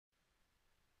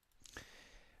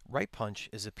RightPunch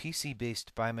is a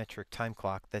PC-based biometric time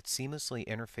clock that seamlessly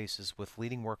interfaces with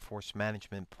leading workforce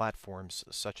management platforms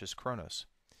such as Kronos.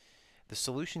 The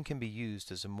solution can be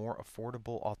used as a more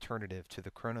affordable alternative to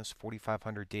the Kronos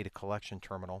 4500 data collection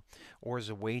terminal or as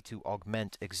a way to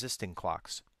augment existing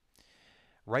clocks.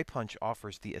 RightPunch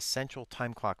offers the essential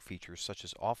time clock features such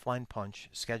as offline punch,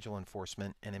 schedule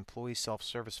enforcement, and employee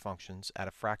self-service functions at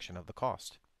a fraction of the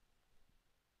cost.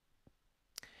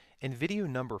 In video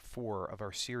number 4 of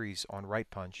our series on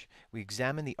RightPunch, we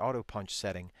examine the auto punch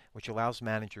setting, which allows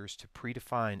managers to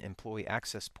predefine employee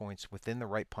access points within the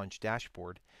RightPunch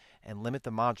dashboard and limit the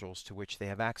modules to which they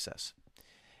have access.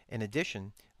 In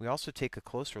addition, we also take a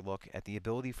closer look at the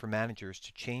ability for managers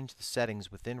to change the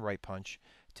settings within RightPunch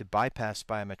to bypass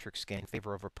biometric scan in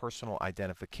favor of a personal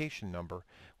identification number,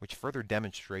 which further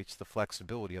demonstrates the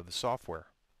flexibility of the software.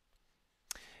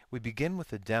 We begin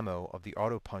with a demo of the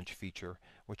auto punch feature,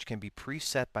 which can be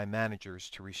preset by managers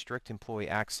to restrict employee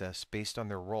access based on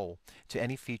their role to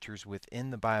any features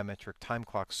within the biometric time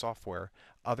clock software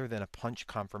other than a punch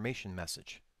confirmation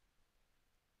message.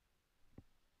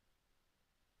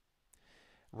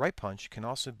 RightPunch can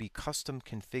also be custom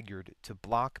configured to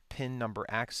block PIN number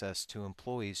access to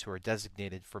employees who are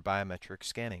designated for biometric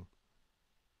scanning.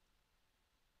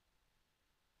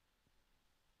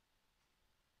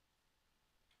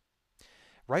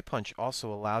 RightPunch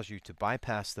also allows you to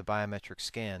bypass the biometric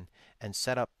scan and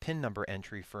set up PIN number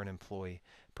entry for an employee,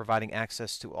 providing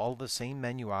access to all the same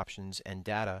menu options and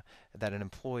data that an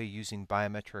employee using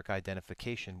biometric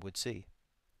identification would see.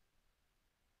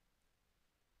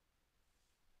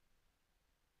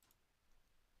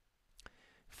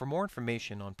 For more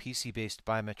information on PC-based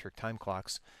biometric time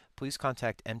clocks, please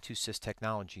contact M2SYS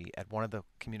Technology at one of the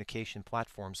communication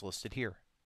platforms listed here.